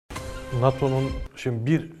NATO'nun,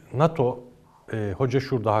 şimdi NATO, hoca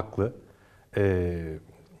şurada haklı.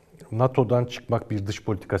 NATO'dan çıkmak bir dış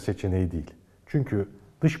politika seçeneği değil. Çünkü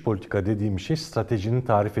dış politika dediğim şey stratejinin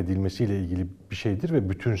tarif edilmesiyle ilgili bir şeydir ve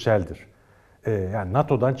bütünseldir. Yani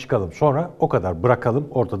NATO'dan çıkalım, sonra o kadar bırakalım,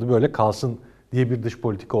 ortada böyle kalsın diye bir dış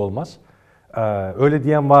politika olmaz. Öyle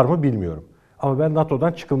diyen var mı bilmiyorum. Ama ben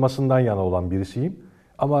NATO'dan çıkılmasından yana olan birisiyim.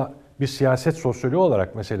 Ama bir siyaset sosyoloğu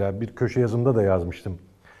olarak mesela bir köşe yazımda da yazmıştım.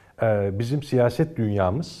 Bizim siyaset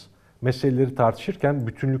dünyamız meseleleri tartışırken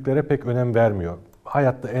bütünlüklere pek önem vermiyor.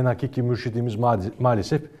 Hayatta en hakiki mürşidimiz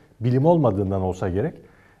maalesef bilim olmadığından olsa gerek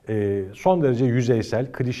son derece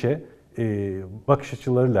yüzeysel, klişe bakış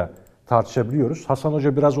açılarıyla tartışabiliyoruz. Hasan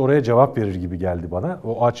Hoca biraz oraya cevap verir gibi geldi bana.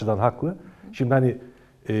 O açıdan haklı. Şimdi hani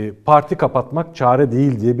parti kapatmak çare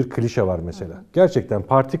değil diye bir klişe var mesela. Gerçekten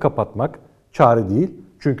parti kapatmak çare değil.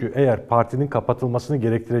 Çünkü eğer partinin kapatılmasını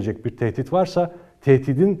gerektirecek bir tehdit varsa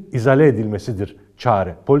tehdidin izale edilmesidir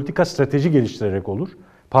çare. Politika strateji geliştirerek olur.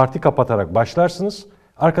 Parti kapatarak başlarsınız.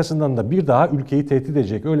 Arkasından da bir daha ülkeyi tehdit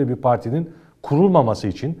edecek öyle bir partinin kurulmaması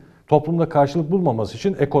için, toplumda karşılık bulmaması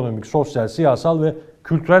için ekonomik, sosyal, siyasal ve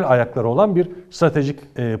kültürel ayakları olan bir stratejik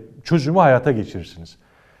çözümü hayata geçirirsiniz.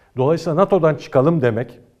 Dolayısıyla NATO'dan çıkalım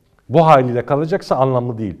demek bu haliyle kalacaksa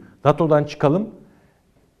anlamlı değil. NATO'dan çıkalım,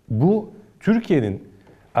 bu Türkiye'nin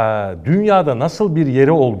dünyada nasıl bir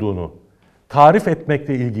yeri olduğunu tarif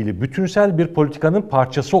etmekle ilgili bütünsel bir politikanın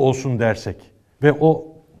parçası olsun dersek ve o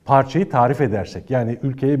parçayı tarif edersek, yani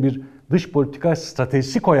ülkeye bir dış politika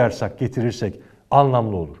stratejisi koyarsak, getirirsek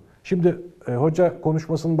anlamlı olur. Şimdi hoca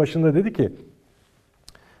konuşmasının başında dedi ki,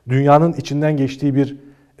 dünyanın içinden geçtiği bir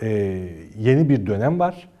yeni bir dönem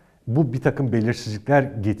var. Bu bir takım belirsizlikler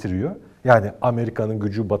getiriyor. Yani Amerika'nın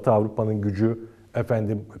gücü, Batı Avrupa'nın gücü,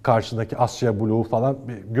 karşısındaki Asya bloğu falan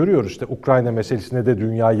görüyoruz. İşte Ukrayna meselesinde de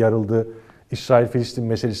dünya yarıldı. İsrail-Filistin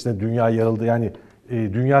meselesinde dünya yarıldı. Yani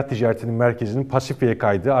dünya ticaretinin merkezinin Pasifik'e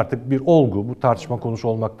kaydığı artık bir olgu. Bu tartışma konusu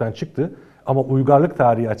olmaktan çıktı. Ama uygarlık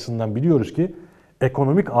tarihi açısından biliyoruz ki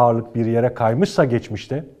ekonomik ağırlık bir yere kaymışsa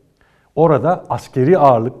geçmişte, orada askeri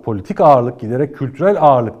ağırlık, politik ağırlık giderek kültürel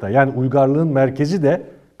ağırlıkta, yani uygarlığın merkezi de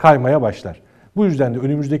kaymaya başlar. Bu yüzden de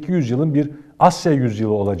önümüzdeki yüzyılın bir Asya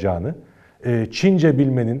yüzyılı olacağını, Çince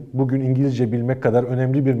bilmenin bugün İngilizce bilmek kadar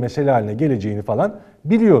önemli bir mesele haline geleceğini falan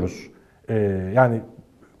biliyoruz. Yani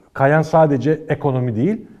kayan sadece ekonomi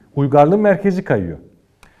değil, uygarlığın merkezi kayıyor.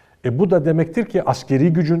 Bu da demektir ki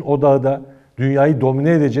askeri gücün odağı da, dünyayı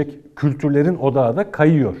domine edecek kültürlerin odağı da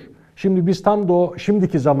kayıyor. Şimdi biz tam da o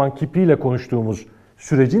şimdiki zaman kipiyle konuştuğumuz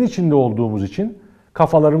sürecin içinde olduğumuz için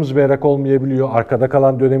kafalarımız berrak olmayabiliyor. Arkada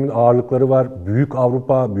kalan dönemin ağırlıkları var. Büyük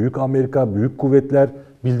Avrupa, büyük Amerika, büyük kuvvetler,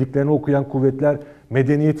 bildiklerini okuyan kuvvetler,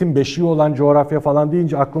 medeniyetin beşiği olan coğrafya falan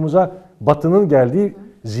deyince aklımıza Batı'nın geldiği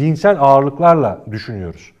zihinsel ağırlıklarla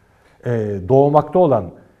düşünüyoruz. Doğmakta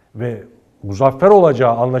olan ve muzaffer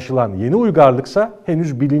olacağı anlaşılan yeni uygarlıksa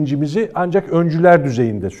henüz bilincimizi ancak öncüler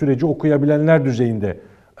düzeyinde, süreci okuyabilenler düzeyinde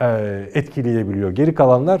etkileyebiliyor. Geri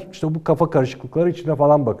kalanlar işte bu kafa karışıklıkları içine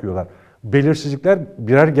falan bakıyorlar. Belirsizlikler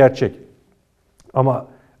birer gerçek. Ama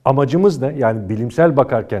amacımız ne? Yani bilimsel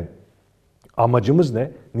bakarken amacımız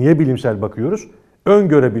ne? Niye bilimsel bakıyoruz?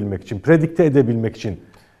 Öngörebilmek için, predikte edebilmek için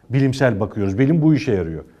bilimsel bakıyoruz. Bilim bu işe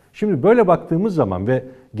yarıyor. Şimdi böyle baktığımız zaman ve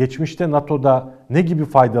geçmişte NATO'da ne gibi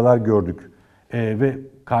faydalar gördük ve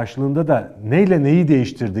karşılığında da neyle neyi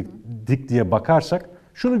değiştirdik diye bakarsak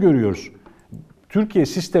şunu görüyoruz. Türkiye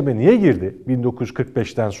sisteme niye girdi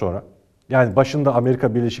 1945'ten sonra? Yani başında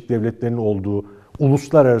Amerika Birleşik Devletleri'nin olduğu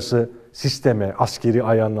uluslararası sisteme, askeri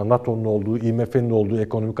ayağında NATO'nun olduğu, IMF'nin olduğu,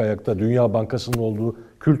 ekonomik ayakta Dünya Bankası'nın olduğu,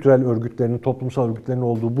 kültürel örgütlerinin, toplumsal örgütlerin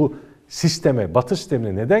olduğu bu sisteme, Batı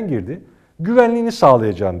sistemine neden girdi? Güvenliğini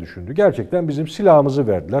sağlayacağını düşündü. Gerçekten bizim silahımızı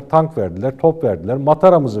verdiler, tank verdiler, top verdiler,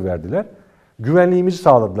 mataramızı verdiler. Güvenliğimizi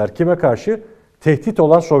sağladılar. Kime karşı? Tehdit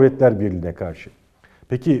olan Sovyetler Birliği'ne karşı.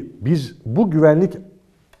 Peki biz bu güvenlik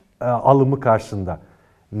alımı karşısında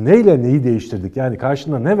neyle neyi değiştirdik? Yani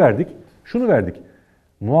karşında ne verdik? Şunu verdik.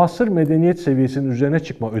 Muasır medeniyet seviyesinin üzerine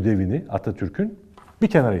çıkma ödevini Atatürk'ün bir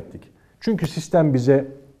kenara ettik. Çünkü sistem bize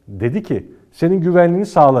dedi ki senin güvenliğini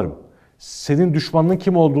sağlarım. Senin düşmanının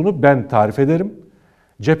kim olduğunu ben tarif ederim.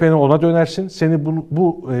 Cepheni ona dönersin. Seni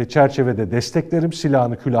bu çerçevede desteklerim.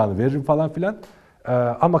 Silahını, külahını veririm falan filan.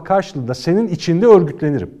 Ama karşılığında senin içinde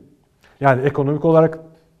örgütlenirim. Yani ekonomik olarak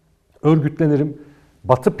örgütlenirim.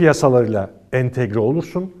 Batı piyasalarıyla entegre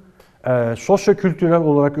olursun. Sosyo-kültürel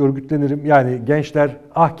olarak örgütlenirim. Yani gençler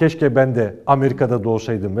keşke ben de Amerika'da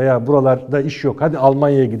doğsaydım veya buralarda iş yok hadi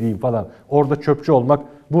Almanya'ya gideyim falan. Orada çöpçü olmak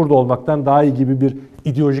burada olmaktan daha iyi gibi bir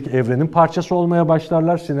ideolojik evrenin parçası olmaya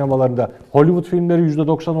başlarlar. Sinemalarında Hollywood filmleri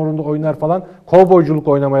 %90 oranında oynar falan. Kovboyculuk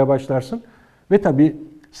oynamaya başlarsın. Ve tabii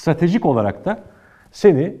stratejik olarak da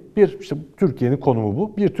seni işte Türkiye'nin konumu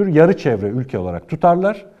bu. Bir tür yarı çevre ülke olarak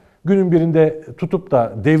tutarlar. Günün birinde tutup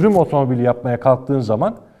da devrim otomobili yapmaya kalktığın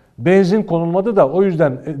zaman benzin konulmadı da o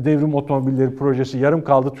yüzden devrim otomobilleri projesi yarım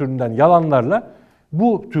kaldı türünden yalanlarla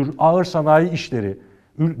bu tür ağır sanayi işleri,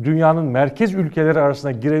 dünyanın merkez ülkeleri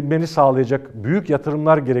arasına girmeni sağlayacak büyük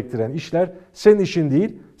yatırımlar gerektiren işler senin işin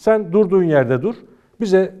değil. Sen durduğun yerde dur.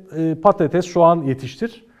 Bize patates, soğan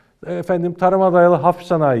yetiştir. Tarıma dayalı hafif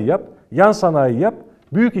sanayi yap, yan sanayi yap,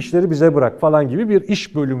 büyük işleri bize bırak falan gibi bir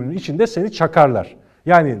iş bölümünün içinde seni çakarlar.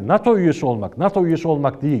 Yani NATO üyesi olmak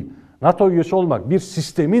değil. NATO üyesi olmak, bir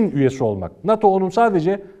sistemin üyesi olmak. NATO onun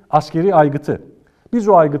sadece askeri aygıtı. Biz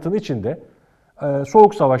o aygıtın içinde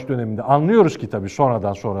Soğuk Savaş döneminde anlıyoruz ki tabii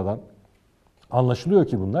sonradan anlaşılıyor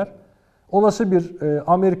ki bunlar. Olası bir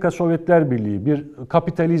Amerika-Sovyetler Birliği, bir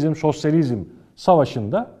kapitalizm-sosyalizm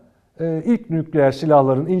savaşında ilk nükleer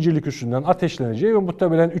silahların İncirlik üssünden ateşleneceği ve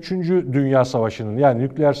muhtemelen 3. Dünya Savaşı'nın yani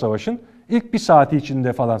nükleer savaşın ilk bir saati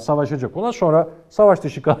içinde falan savaşacak olan, sonra savaş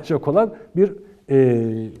dışı kalacak olan bir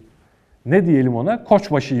ne diyelim ona,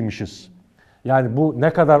 koçbaşıymışız. Yani bu ne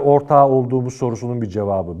kadar ortağı olduğumuz sorusunun bir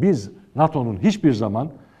cevabı. Biz NATO'nun hiçbir zaman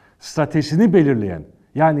stratejisini belirleyen,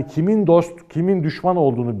 yani kimin dost, kimin düşman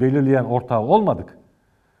olduğunu belirleyen ortağı olmadık.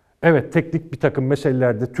 Evet, teknik bir takım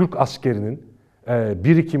meselelerde Türk askerinin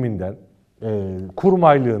birikiminden,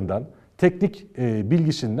 kurmaylığından, teknik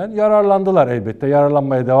bilgisinden yararlandılar elbette.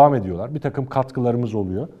 Yararlanmaya devam ediyorlar. Bir takım katkılarımız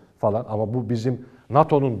oluyor falan. Ama bu bizim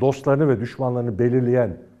NATO'nun dostlarını ve düşmanlarını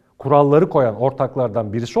belirleyen, kuralları koyan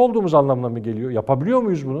ortaklardan birisi olduğumuz anlamına mı geliyor? Yapabiliyor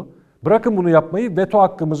muyuz bunu? Bırakın bunu yapmayı, veto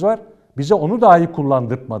hakkımız var. Bize onu dahi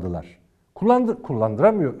kullandırtmadılar.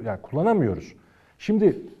 Kullanamıyoruz.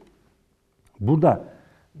 Şimdi burada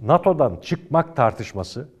NATO'dan çıkmak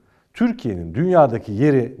tartışması, Türkiye'nin dünyadaki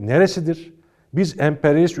yeri neresidir? Biz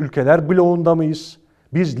emperyalist ülkeler bloğunda mıyız?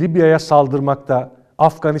 Biz Libya'ya saldırmakta,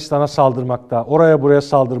 Afganistan'a saldırmakta, oraya buraya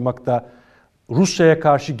saldırmakta, Rusya'ya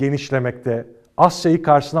karşı genişlemekte, Asya'yı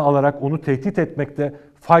karşısına alarak onu tehdit etmekte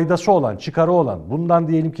faydası olan, çıkarı olan, bundan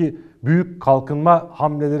diyelim ki büyük kalkınma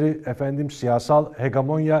hamleleri, siyasal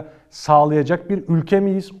hegemonya sağlayacak bir ülke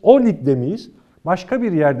miyiz? O ligde miyiz? Başka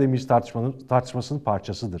bir yerde miyiz tartışmasının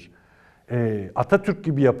parçasıdır. Atatürk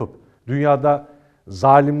gibi yapıp dünyada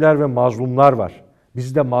zalimler ve mazlumlar var.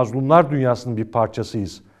 Biz de mazlumlar dünyasının bir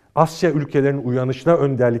parçasıyız. Asya ülkelerinin uyanışına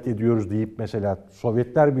önderlik ediyoruz deyip mesela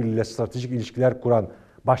Sovyetler Birliği ile stratejik ilişkiler kuran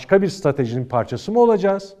başka bir stratejinin parçası mı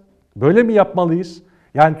olacağız? Böyle mi yapmalıyız?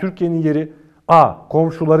 Yani Türkiye'nin yeri A.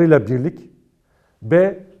 Komşularıyla birlik,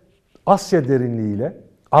 B. Asya derinliğiyle,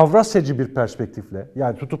 Avrasyacı bir perspektifle,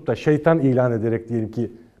 yani tutup da şeytan ilan ederek diyelim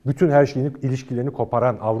ki bütün her şeyin ilişkilerini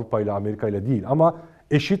koparan Avrupa ile Amerika ile değil ama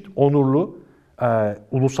eşit, onurlu,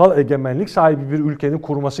 ulusal egemenlik sahibi bir ülkenin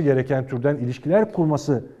kurması gereken türden ilişkiler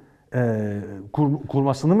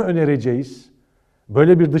kurmasını mı önereceğiz?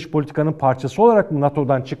 Böyle bir dış politikanın parçası olarak mı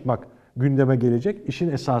NATO'dan çıkmak gündeme gelecek?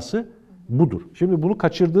 İşin esası budur. Şimdi bunu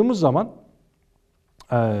kaçırdığımız zaman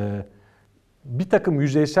bir takım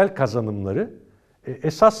yüzeysel kazanımları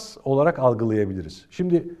esas olarak algılayabiliriz.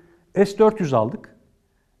 Şimdi S-400 aldık.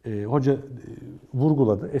 Hoca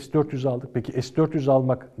vurguladı. S-400 aldık. Peki S-400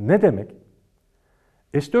 almak ne demek?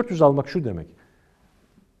 S-400 almak şu demek.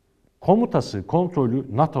 Komutası,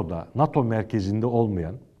 kontrolü NATO'da, NATO merkezinde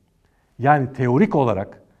olmayan, yani teorik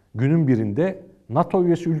olarak günün birinde NATO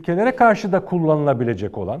üyesi ülkelere karşı da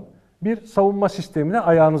kullanılabilecek olan bir savunma sistemine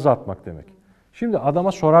ayağınızı atmak demek. Şimdi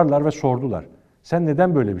adama sorarlar ve sordular. Sen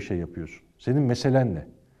neden böyle bir şey yapıyorsun? Senin meselen ne?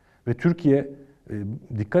 Ve Türkiye,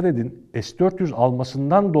 dikkat edin, S-400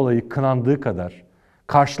 almasından dolayı kınandığı kadar,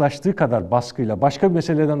 karşılaştığı kadar baskıyla başka bir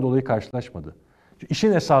meseleden dolayı karşılaşmadı.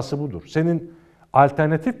 İşin esası budur. Senin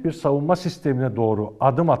alternatif bir savunma sistemine doğru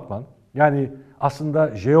adım atman, yani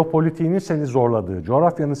aslında jeopolitiğinin seni zorladığı,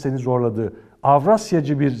 coğrafyanın seni zorladığı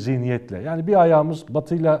Avrasyacı bir zihniyetle, yani bir ayağımız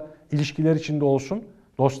Batı'yla ilişkiler içinde olsun,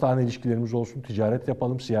 dostane ilişkilerimiz olsun, ticaret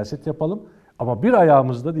yapalım, siyaset yapalım, ama bir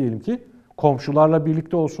ayağımızda diyelim ki komşularla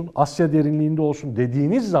birlikte olsun, Asya derinliğinde olsun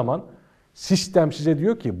dediğiniz zaman sistem size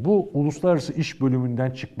diyor ki bu uluslararası iş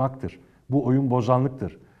bölümünden çıkmaktır. Bu oyun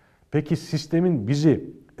bozanlıktır. Peki sistemin bizi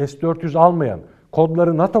S-400 almayan,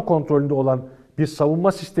 kodları NATO kontrolünde olan bir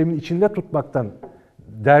savunma sisteminin içinde tutmaktan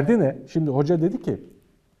derdi ne? Şimdi hoca dedi ki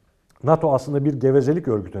NATO aslında bir gevezelik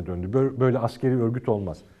örgütüne döndü. Böyle askeri örgüt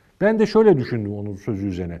olmaz. Ben de şöyle düşündüm onun sözü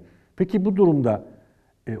üzerine. Peki bu durumda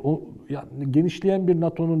genişleyen bir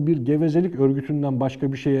NATO'nun bir gevezelik örgütünden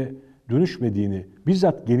başka bir şeye dönüşmediğini,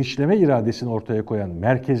 bizzat genişleme iradesini ortaya koyan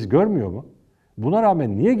merkez görmüyor mu? Buna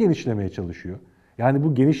rağmen niye genişlemeye çalışıyor? Yani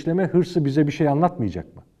bu genişleme hırsı bize bir şey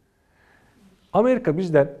anlatmayacak mı? Amerika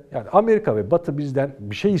bizden, yani Amerika ve Batı bizden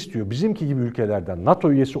bir şey istiyor. Bizimki gibi ülkelerden,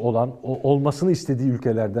 NATO üyesi olan, olmasını istediği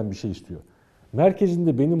ülkelerden bir şey istiyor.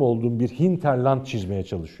 Merkezinde benim olduğum bir hinterland çizmeye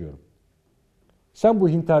çalışıyorum. Sen bu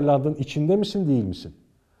hinterlandın içinde misin, değil misin?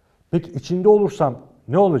 Peki içinde olursam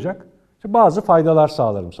ne olacak? İşte bazı faydalar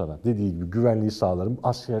sağlarım sana. Dediği gibi güvenliği sağlarım,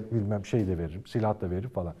 asker bilmem şey de veririm, silah da veririm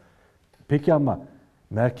falan. Peki ama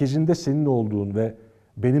merkezinde senin olduğun ve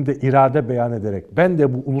benim de irade beyan ederek ben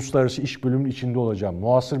de bu uluslararası iş bölümünün içinde olacağım.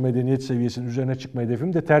 Muasır medeniyet seviyesinin üzerine çıkma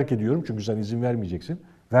hedefimi de terk ediyorum. Çünkü sen izin vermeyeceksin.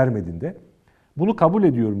 Vermedin de. Bunu kabul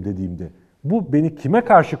ediyorum dediğimde bu beni kime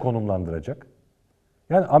karşı konumlandıracak?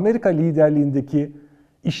 Yani Amerika liderliğindeki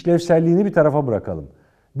işlevselliğini bir tarafa bırakalım.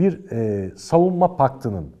 Bir savunma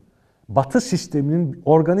paktının, Batı sisteminin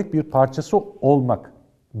organik bir parçası olmak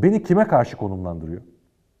beni kime karşı konumlandırıyor?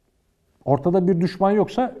 Ortada bir düşman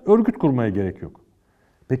yoksa örgüt kurmaya gerek yok.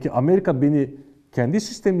 Peki Amerika beni kendi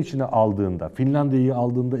sistemi içine aldığında, Finlandiya'yı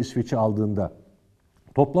aldığında, İsveç'i aldığında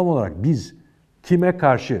toplam olarak biz kime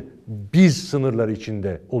karşı biz sınırları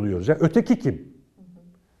içinde oluyoruz? Yani öteki kim?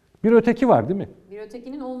 Bir öteki var değil mi? Bir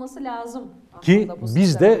ötekinin olması lazım. Ki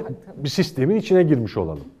biz de bir sistemin içine girmiş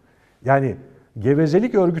olalım. Yani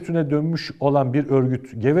gevezelik örgütüne dönmüş olan bir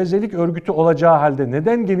örgüt, gevezelik örgütü olacağı halde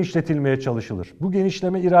neden genişletilmeye çalışılır? Bu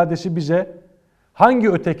genişleme iradesi bize hangi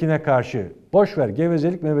ötekine karşı, boş ver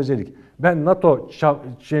gevezelik mevezelik, ben NATO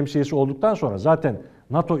şemsiyesi olduktan sonra zaten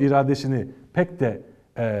NATO iradesini pek de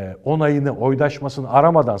onayını, oydaşmasını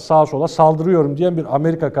aramadan sağa sola saldırıyorum diyen bir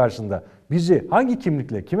Amerika karşısında bizi hangi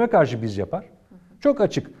kimlikle, kime karşı biz yapar? Çok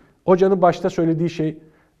açık. Hoca'nın başta söylediği şey,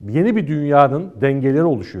 yeni bir dünyanın dengeleri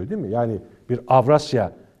oluşuyor değil mi? Yani bir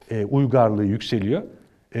Avrasya uygarlığı yükseliyor.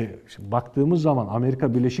 Şimdi baktığımız zaman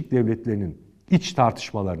Amerika Birleşik Devletleri'nin iç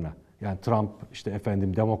tartışmalarına, yani Trump, işte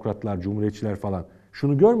efendim demokratlar, cumhuriyetçiler falan,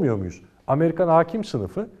 şunu görmüyor muyuz? Amerikan hakim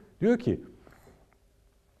sınıfı diyor ki,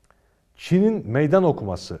 Çin'in meydan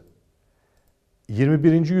okuması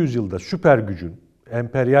 21. yüzyılda süper gücün,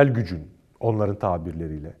 emperyal gücün, onların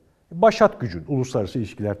tabirleriyle, başat gücün, uluslararası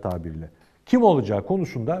ilişkiler tabiriyle kim olacağı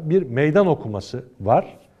konusunda bir meydan okuması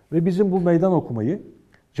var ve bizim bu meydan okumayı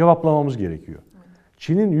cevaplamamız gerekiyor.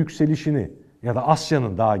 Çin'in yükselişini ya da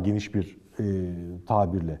Asya'nın daha geniş bir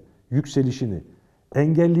tabirle yükselişini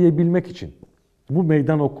engelleyebilmek için bu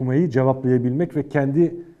meydan okumayı cevaplayabilmek ve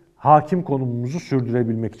kendi hakim konumumuzu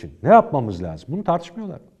sürdürebilmek için ne yapmamız lazım? Bunu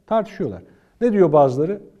tartışmıyorlar. Tartışıyorlar. Ne diyor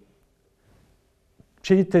bazıları?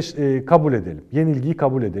 Kabul edelim, yenilgiyi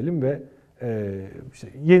kabul edelim ve işte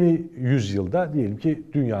yeni yüzyılda diyelim ki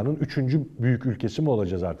dünyanın 3. büyük ülkesi mi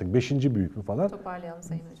olacağız artık, 5. büyük mü falan. Toparlayalım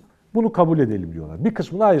Sayın Hocam. Bunu kabul edelim diyorlar. Bir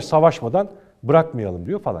kısmını hayır savaşmadan bırakmayalım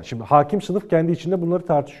diyor falan. Şimdi hakim sınıf kendi içinde bunları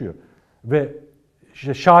tartışıyor. Ve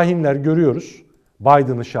işte şahinler görüyoruz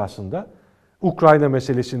Biden'ın şahsında. Ukrayna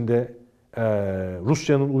meselesinde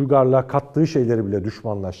Rusya'nın uygarlığa kattığı şeyleri bile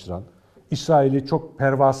düşmanlaştıran, İsrail'i çok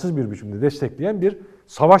pervasız bir biçimde destekleyen bir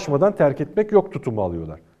savaşmadan terk etmek yok tutumu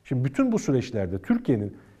alıyorlar. Şimdi bütün bu süreçlerde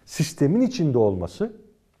Türkiye'nin sistemin içinde olması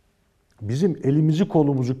bizim elimizi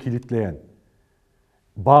kolumuzu kilitleyen,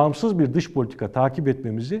 bağımsız bir dış politika takip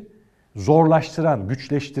etmemizi zorlaştıran,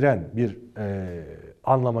 güçleştiren bir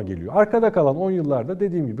anlama geliyor. Arkada kalan 10 yıllarda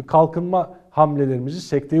dediğim gibi kalkınma hamlelerimizi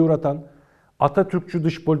sekteye uğratan, Atatürkçü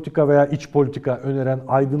dış politika veya iç politika öneren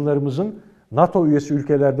aydınlarımızın NATO üyesi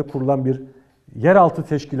ülkelerde kurulan bir yeraltı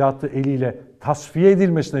teşkilatı eliyle tasfiye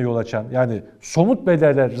edilmesine yol açan, yani somut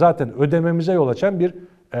bedeller zaten ödememize yol açan bir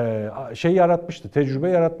şey yaratmıştı, tecrübe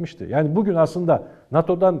yaratmıştı. Yani bugün aslında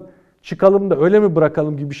NATO'dan çıkalım da öyle mi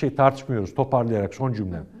bırakalım gibi bir şey tartışmıyoruz, toparlayarak son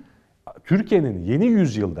cümlem. Türkiye'nin yeni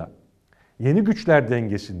yüzyılda, yeni güçler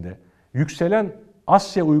dengesinde yükselen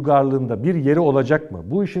Asya uygarlığında bir yeri olacak mı?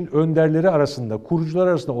 Bu işin önderleri arasında, kurucular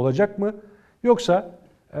arasında olacak mı? Yoksa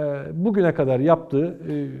bugüne kadar yaptığı,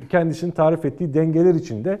 kendisini tarif ettiği dengeler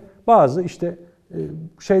içinde bazı işte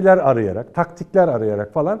şeyler arayarak, taktikler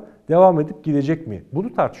arayarak falan devam edip gidecek mi?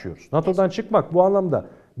 Bunu tartışıyoruz. NATO'dan çıkmak bu anlamda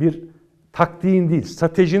bir taktiğin değil,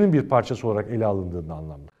 stratejinin bir parçası olarak ele alındığında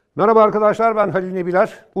anlamda. Merhaba arkadaşlar, ben Halil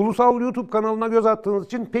Nebiler. Ulusal YouTube kanalına göz attığınız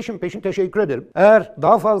için peşin teşekkür ederim. Eğer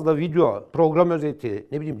daha fazla video, program özeti,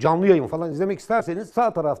 canlı yayın falan izlemek isterseniz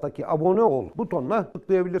sağ taraftaki abone ol butonuna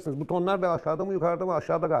tıklayabilirsiniz. Butonlar da aşağıda mı yukarıda mı?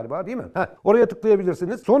 Aşağıda galiba değil mi? Oraya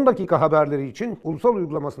tıklayabilirsiniz. Son dakika haberleri için Ulusal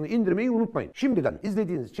uygulamasını indirmeyi unutmayın. Şimdiden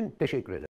izlediğiniz için teşekkür ederim.